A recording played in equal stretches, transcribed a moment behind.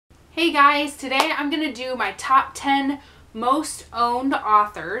Hey guys, today I'm going to do my top 10 most owned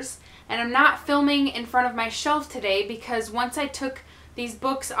authors, and I'm not filming in front of my shelf today because once I took these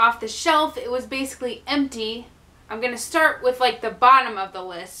books off the shelf it was basically empty. I'm going to start with like the bottom of the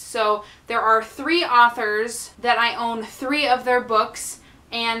list. So there are 3 authors that I own 3 of their books,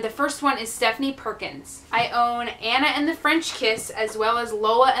 and the first one is Stephanie Perkins. I own Anna and the French Kiss as well as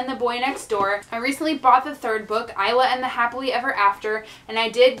Lola and the Boy Next Door. I recently bought the 3rd book, Isla and the Happily Ever After, and I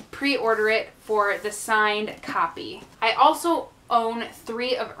did pre-order it for the signed copy. I also own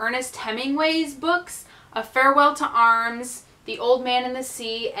 3 of Ernest Hemingway's books, A Farewell to Arms, The Old Man in the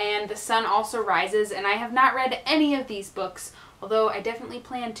Sea, and The Sun Also Rises, and I have not read any of these books, although I definitely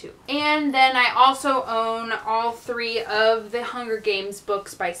plan to. And then I also own all 3 of the Hunger Games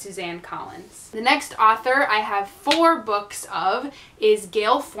books by Suzanne Collins. The next author I have 4 books of is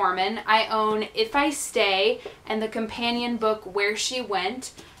Gayle Forman. I own If I Stay and the companion book Where She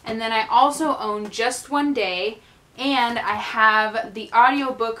Went, and then I also own Just One Day, and I have the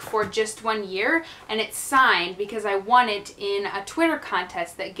audiobook for Just One Year, and it's signed because I won it in a Twitter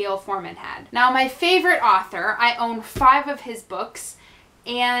contest that Gayle Forman had. Now my favorite author, I own 5 of his books,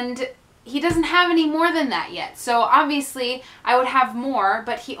 and he doesn't have any more than that yet. So obviously I would have more,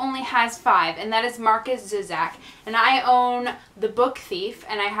 but he only has 5, and that is Markus Zusak. And I own The Book Thief,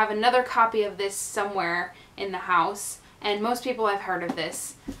 and I have another copy of this somewhere in the house. And most people have heard of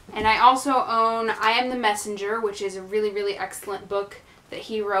this. And I also own I Am the Messenger, which is a really excellent book that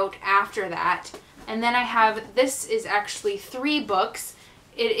he wrote after that. And then I have, this is actually 3 books.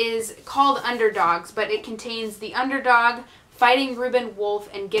 It is called Underdogs, but it contains The Underdog, Fighting Reuben Wolf,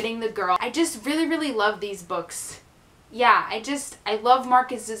 and Getting the Girl. I just really love these books. Yeah, I love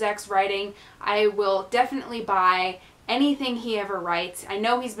Markus Zusak's writing. I will definitely buy anything he ever writes. I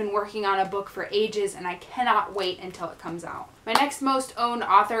know he's been working on a book for ages, and I cannot wait until it comes out. My next most owned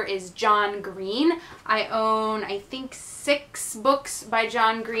author is John Green. I own, I think, 6 books by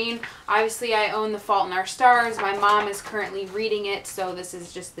John Green. Obviously, I own The Fault in Our Stars. My mom is currently reading it, so this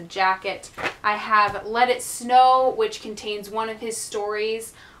is just the jacket. I have Let It Snow, which contains one of his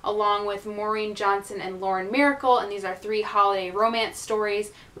stories, along with Maureen Johnson and Lauren Miracle, and these are 3 holiday romance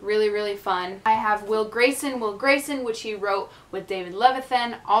stories. Really fun. I have Will Grayson, which he wrote with David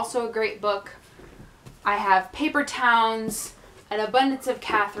Levithan, also a great book. I have Paper Towns, An Abundance of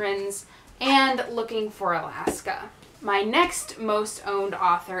Catherines, and Looking for Alaska. My next most owned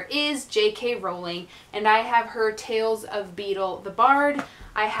author is J.K. Rowling, and I have her Tales of Beedle the Bard.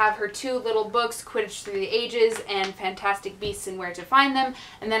 I have her 2 little books, Quidditch Through the Ages and Fantastic Beasts and Where to Find Them.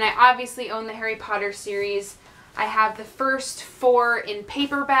 And then I obviously own the Harry Potter series. I have the first 4 in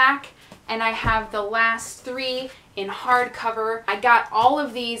paperback, and I have the last 3 in hardcover. I got all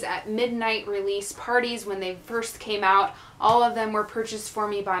of these at midnight release parties when they first came out. All of them were purchased for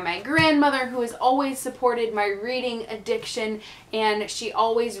me by my grandmother, who has always supported my reading addiction, and she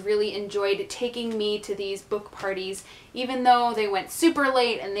always really enjoyed taking me to these book parties. Even though they went super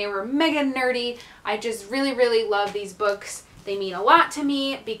late and they were mega nerdy, I just really love these books. They mean a lot to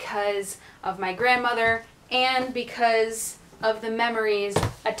me because of my grandmother and because of the memories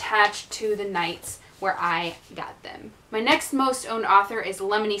attached to the nights where I got them. My next most owned author is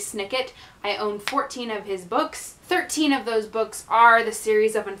Lemony Snicket. I own 14 of his books. 13 of those books are the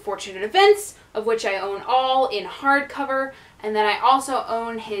series of Unfortunate Events, of which I own all in hardcover, and then I also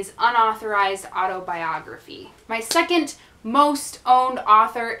own his unauthorized autobiography. My second most owned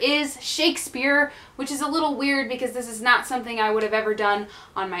author is Shakespeare, which is a little weird because this is not something I would have ever done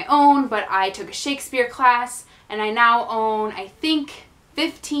on my own, but I took a Shakespeare class, and I now own, I think,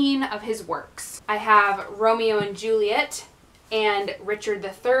 15 of his works. I have Romeo and Juliet and Richard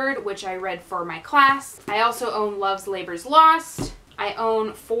III, which I read for my class. I also own Love's Labour's Lost. I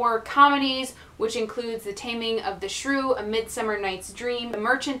own 4 comedies, which includes The Taming of the Shrew, A Midsummer Night's Dream, The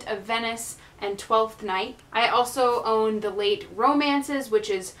Merchant of Venice, and Twelfth Night. I also own the late romances, which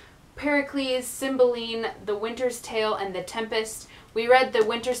is Pericles, Cymbeline, The Winter's Tale, and The Tempest. We read The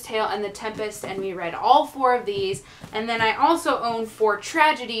Winter's Tale and The Tempest, and we read all 4 of these. And then I also own 4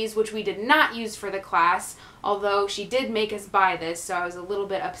 tragedies, which we did not use for the class, although she did make us buy this, so I was a little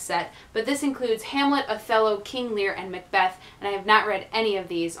bit upset. But this includes Hamlet, Othello, King Lear, and Macbeth, and I have not read any of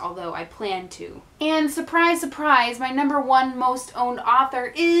these, although I plan to. And surprise, surprise, my #1 most owned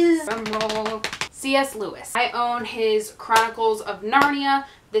author is, drumroll, C.S. Lewis. I own his Chronicles of Narnia.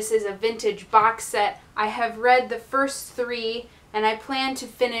 This is a vintage box set. I have read the first 3, and I plan to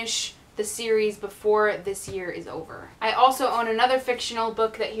finish the series before this year is over. I also own another fictional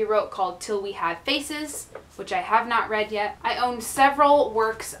book that he wrote called Till We Had Faces, which I have not read yet. I own several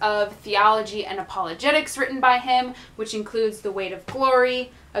works of theology and apologetics written by him, which includes The Weight of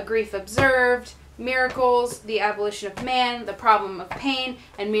Glory, A Grief Observed, Miracles, The Abolition of Man, The Problem of Pain,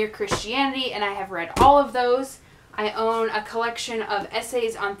 and Mere Christianity, and I have read all of those. I own a collection of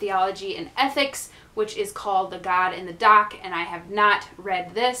essays on theology and ethics, which is called The God in the Dock, and I have not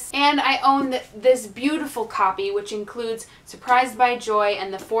read this. And I own this beautiful copy, which includes Surprised by Joy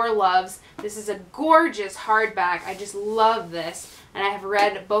and The Four Loves. This is a gorgeous hardback. I just love this, and I have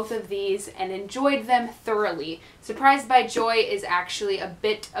read both of these and enjoyed them thoroughly. Surprised by Joy is actually a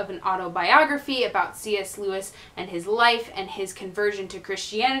bit of an autobiography about C.S. Lewis and his life and his conversion to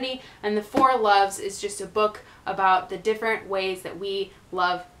Christianity, and The Four Loves is just a book about the different ways that we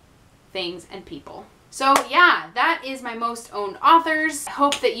love things and people. So yeah, that is my most owned authors. I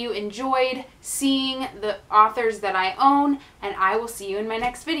hope that you enjoyed seeing the authors that I own, and I will see you in my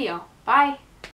next video. Bye!